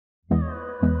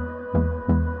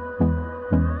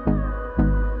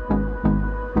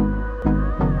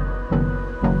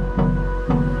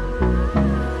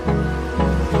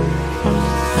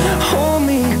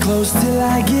close till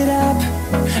I get up.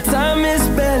 Time is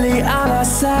barely on our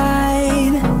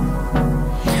side.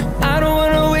 I don't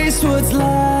wanna waste what's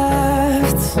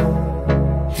left.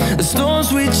 The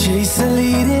storms we chase are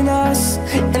leading us,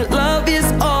 and love is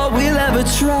all we'll ever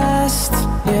trust.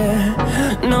 Yeah,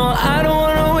 no, I don't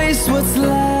wanna waste what's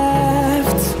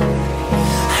left.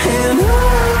 And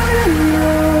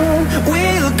on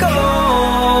we'll go,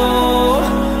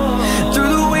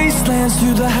 through the wastelands,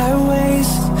 through the highways,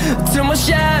 till my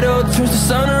shadow turns to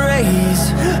sun rays.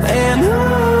 And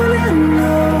on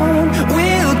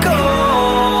we'll go,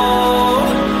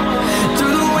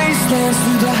 through the wastelands,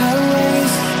 through the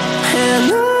highways,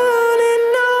 and on.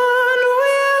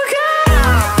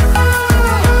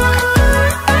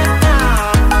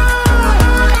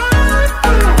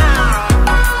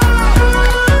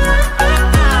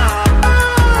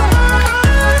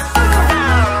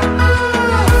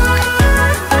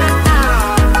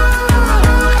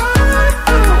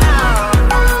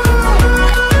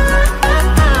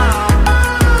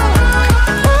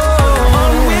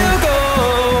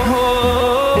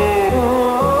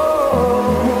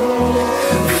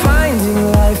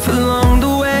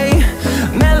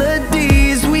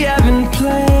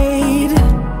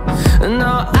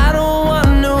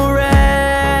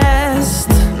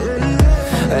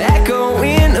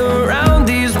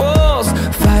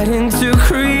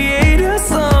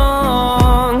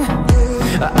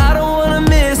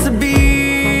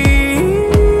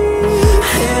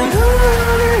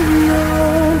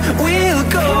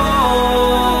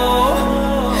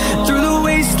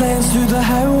 Through the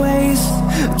highways,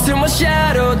 till my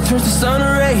shadow turns to sun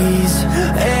rays.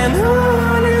 And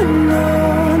on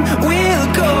we'll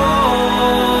go,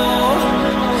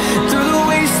 through the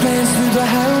wastelands, through the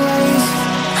highways,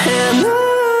 and on.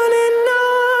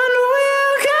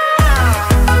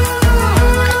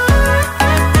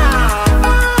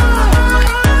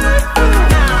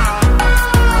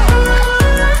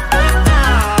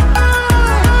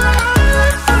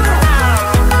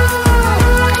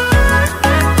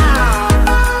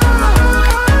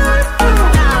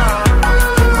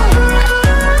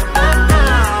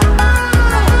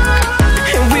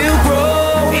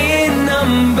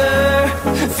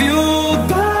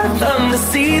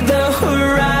 See the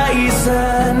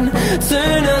horizon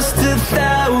turn us to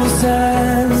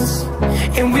thousands,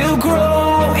 and we'll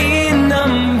grow in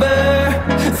number,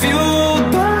 fueled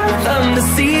by them. To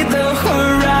see the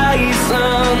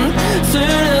horizon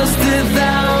turn us to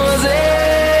thousands,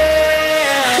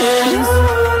 and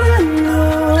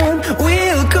on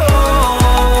we'll go,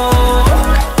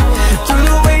 through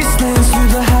the wastelands, through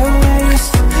the highways,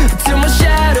 till my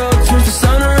shadow turns to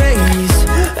sun rays.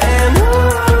 And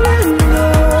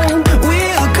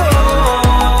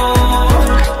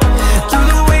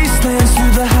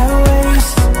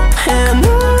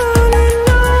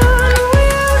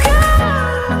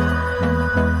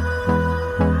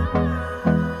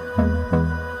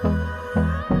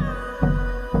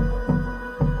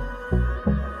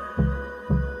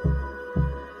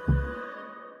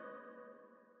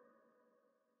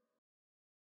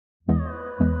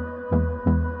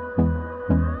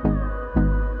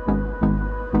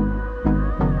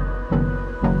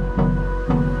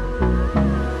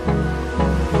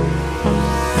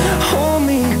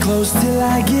close till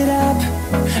I get up.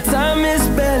 Time is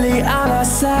barely on our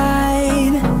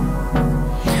side.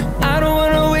 I don't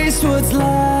wanna waste what's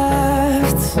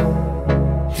left.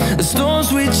 The storms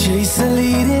we chase are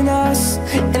leading us,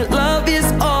 and love is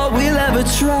all we'll ever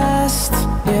trust.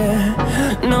 Yeah,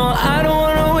 no, I don't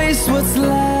wanna waste what's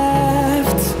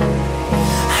left.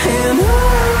 And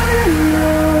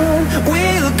on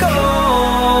we'll go,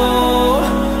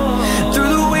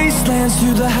 through the wastelands,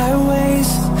 through the highways,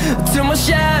 till my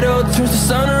shadow turns to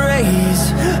sun rays.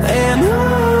 And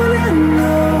on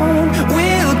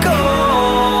we'll go,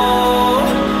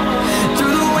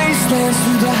 through the wastelands,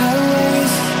 through the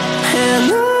highways,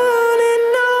 and on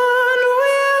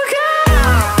we'll go.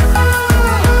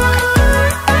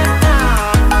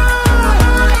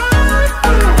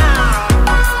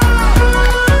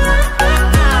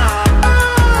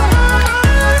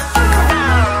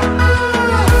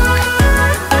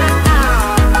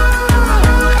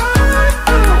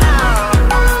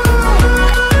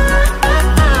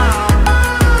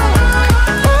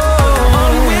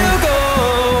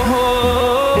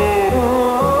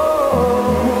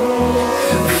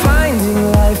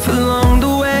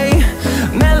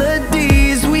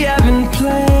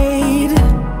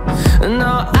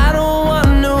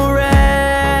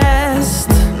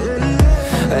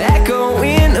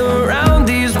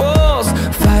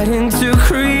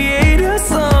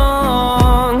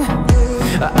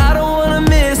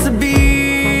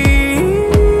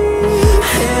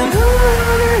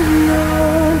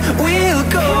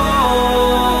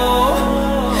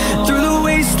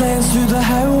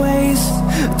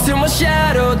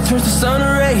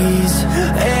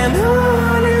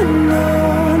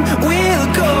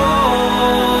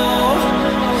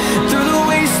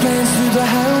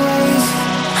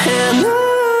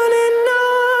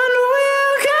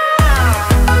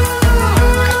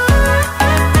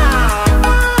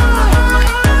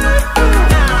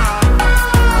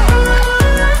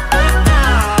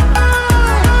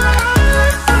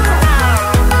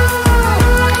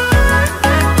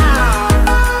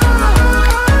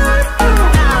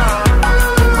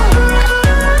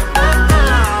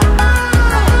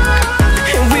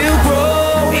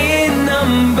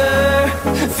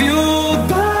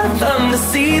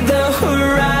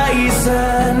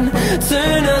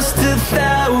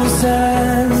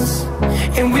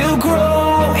 grow.